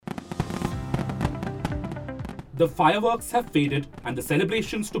The fireworks have faded and the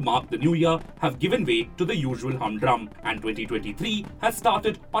celebrations to mark the new year have given way to the usual humdrum, and 2023 has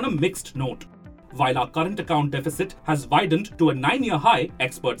started on a mixed note. While our current account deficit has widened to a 9-year high,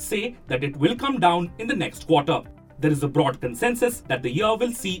 experts say that it will come down in the next quarter. There is a broad consensus that the year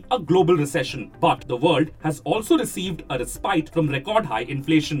will see a global recession, but the world has also received a respite from record high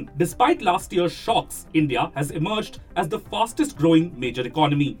inflation. Despite last year's shocks, India has emerged as the fastest growing major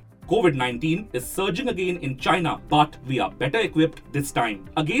economy. COVID-19 is surging again in China, but we are better equipped this time.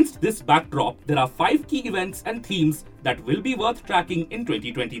 Against this backdrop, there are 5 key events and themes that will be worth tracking in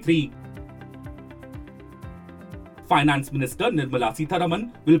 2023. Finance Minister Nirmala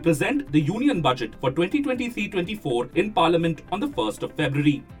Sitharaman will present the Union Budget for 2023-24 in Parliament on the 1st of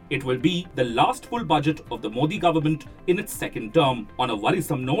February. It will be the last full budget of the Modi government in its second term. On a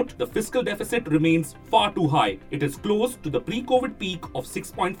worrisome note, the fiscal deficit remains far too high. It is close to the pre-COVID peak of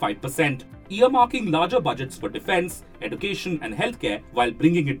 6.5%. Earmarking larger budgets for defense, education and healthcare while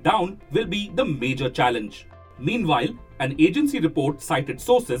bringing it down will be the major challenge. Meanwhile, an agency report cited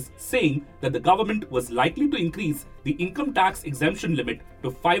sources saying that the government was likely to increase the income tax exemption limit to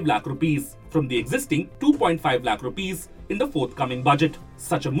 5 lakh rupees from the existing 2.5 lakh rupees in the forthcoming budget.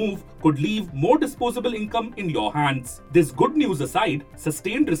 Such a move could leave more disposable income in your hands. This good news aside,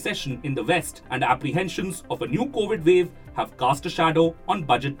 sustained recession in the West and apprehensions of a new COVID wave have cast a shadow on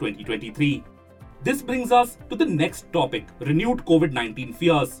Budget 2023. This brings us to the next topic, renewed COVID-19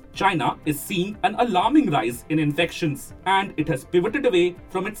 fears. China is seeing an alarming rise in infections and it has pivoted away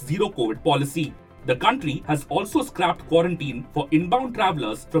from its zero COVID policy. The country has also scrapped quarantine for inbound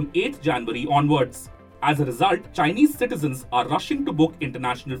travelers from 8th January onwards. As a result, Chinese citizens are rushing to book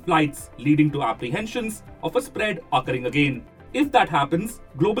international flights, leading to apprehensions of a spread occurring again. If that happens,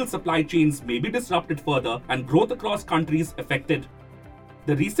 global supply chains may be disrupted further and growth across countries affected.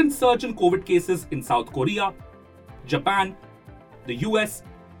 The recent surge in COVID cases in South Korea, Japan, the US,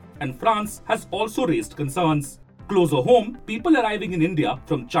 and France has also raised concerns. Closer home, people arriving in India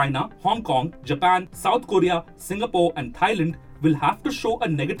from China, Hong Kong, Japan, South Korea, Singapore, and Thailand will have to show a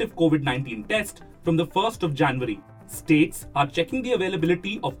negative COVID-19 test from the 1st of January. States are checking the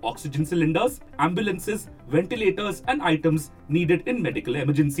availability of oxygen cylinders, ambulances, ventilators, and items needed in medical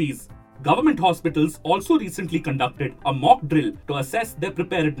emergencies. Government hospitals also recently conducted a mock drill to assess their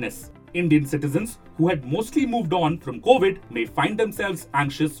preparedness. Indian citizens who had mostly moved on from COVID may find themselves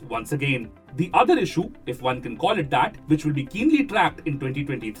anxious once again. The other issue, if one can call it that, which will be keenly tracked in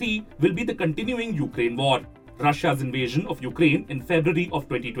 2023, will be the continuing Ukraine war. Russia's invasion of Ukraine in February of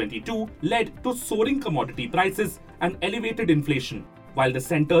 2022 led to soaring commodity prices and elevated inflation. While the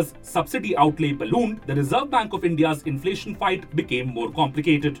centre's subsidy outlay ballooned, the Reserve Bank of India's inflation fight became more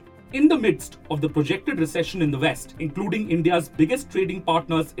complicated. In the midst of the projected recession in the West, including India's biggest trading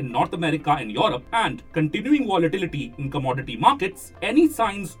partners in North America and Europe, and continuing volatility in commodity markets, any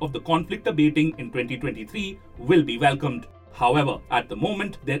signs of the conflict abating in 2023 will be welcomed. However, at the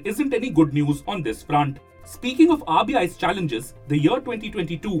moment, there isn't any good news on this front. Speaking of RBI's challenges, the year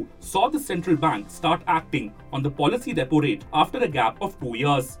 2022 saw the central bank start acting on the policy repo rate after a gap of 2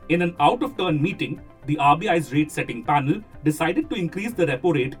 years. In an out-of-turn meeting, the RBI's rate-setting panel decided to increase the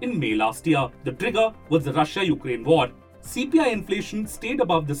repo rate in May last year. The trigger was the Russia-Ukraine war. CPI inflation stayed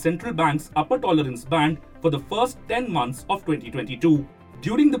above the central bank's upper tolerance band for the first 10 months of 2022.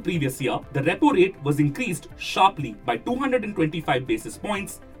 During the previous year, the repo rate was increased sharply by 225 basis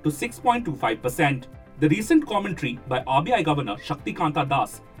points to 6.25%. The recent commentary by RBI Governor Shaktikanta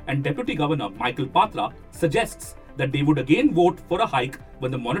Das and Deputy Governor Michael Patra suggests that they would again vote for a hike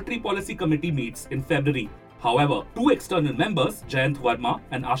when the Monetary Policy Committee meets in February. However, 2 external members, Jayant Verma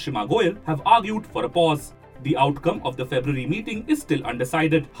and Ashima Goyal, have argued for a pause. The outcome of the February meeting is still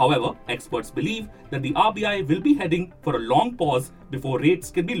undecided. However, experts believe that the RBI will be heading for a long pause before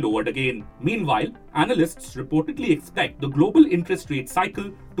rates can be lowered again. Meanwhile, analysts reportedly expect the global interest rate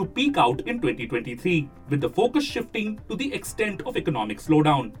cycle to peak out in 2023, with the focus shifting to the extent of economic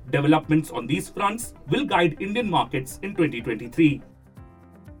slowdown. Developments on these fronts will guide Indian markets in 2023.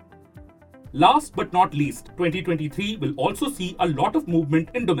 Last but not least, 2023 will also see a lot of movement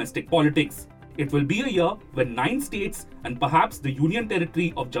in domestic politics. It will be a year when 9 states and perhaps the Union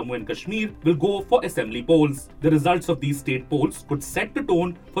Territory of Jammu and Kashmir will go for assembly polls. The results of these state polls could set the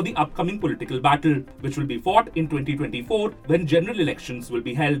tone for the upcoming political battle, which will be fought in 2024 when general elections will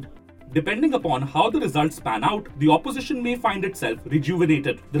be held. Depending upon how the results pan out, the opposition may find itself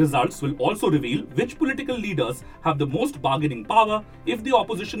rejuvenated. The results will also reveal which political leaders have the most bargaining power if the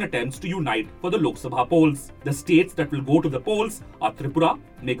opposition attempts to unite for the Lok Sabha polls. The states that will go to the polls are Tripura,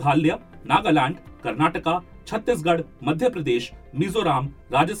 Meghalaya, Nagaland, Karnataka, Chhattisgarh, Madhya Pradesh, Mizoram,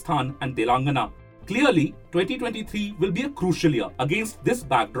 Rajasthan and Telangana. Clearly, 2023 will be a crucial year. Against this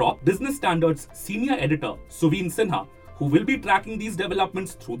backdrop, Business Standard's senior editor, Suveen Sinha, who will be tracking these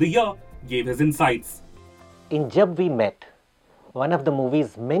developments through the year, gave his insights. In Jab We Met, one of the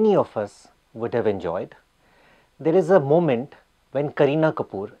movies many of us would have enjoyed, there is a moment when Kareena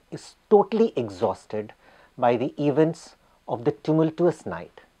Kapoor is totally exhausted by the events of the tumultuous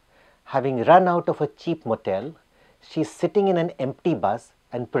night. Having run out of a cheap motel, she is sitting in an empty bus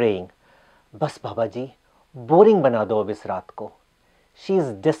and praying, "Bas Baba ji, boring bana do ab is raat ko." She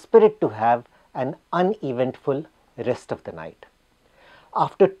is desperate to have an uneventful rest of the night.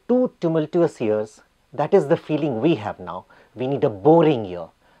 After 2 tumultuous years, that is the feeling we have now. We need a boring year,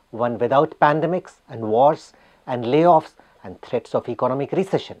 one without pandemics and wars and layoffs and threats of economic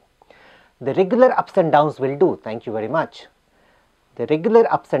recession. The regular ups and downs will do, thank you very much. The regular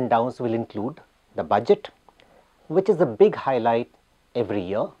ups and downs will include the budget, which is a big highlight every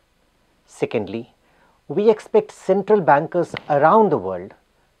year. Secondly, we expect central bankers around the world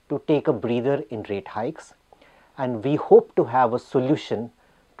to take a breather in rate hikes, and we hope to have a solution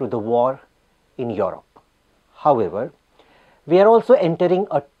to the war in Europe. However, we are also entering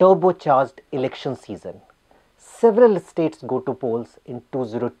a turbocharged election season. Several states go to polls in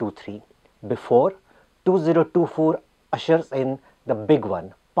 2023 before 2024 ushers in the big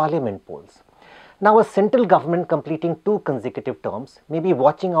one, parliament polls. Now, a central government completing 2 consecutive terms may be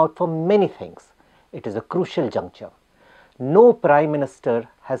watching out for many things. It is a crucial juncture. No prime minister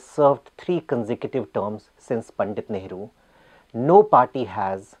has served 3 consecutive terms since Pandit Nehru. No party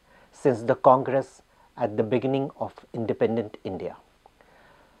has since the Congress at the beginning of independent India.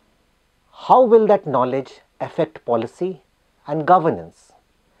 How will that knowledge affect policy and governance?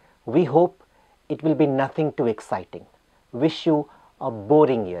 We hope it will be nothing too exciting. Wish you a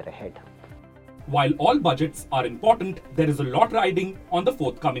boring year ahead. While all budgets are important, there is a lot riding on the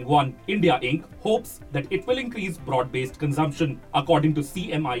forthcoming one. India Inc. hopes that it will increase broad-based consumption. According to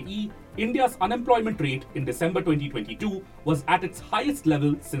CMIE, India's unemployment rate in December 2022 was at its highest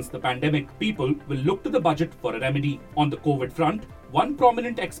level since the pandemic. People will look to the budget for a remedy. On the COVID front, one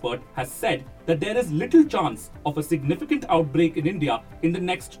prominent expert has said that there is little chance of a significant outbreak in India in the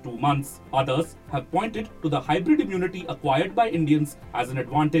next 2 months. Others have pointed to the hybrid immunity acquired by Indians as an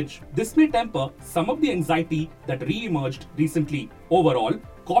advantage. This may temper some of the anxiety that re-emerged recently. Overall,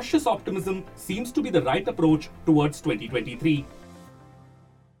 cautious optimism seems to be the right approach towards 2023.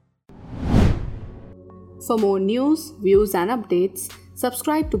 For more news, views and updates,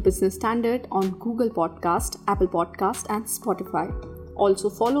 subscribe to Business Standard on Google Podcast, Apple Podcast and Spotify. Also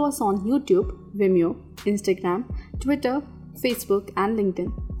follow us on YouTube, Vimeo, Instagram, Twitter, Facebook and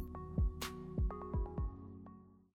LinkedIn.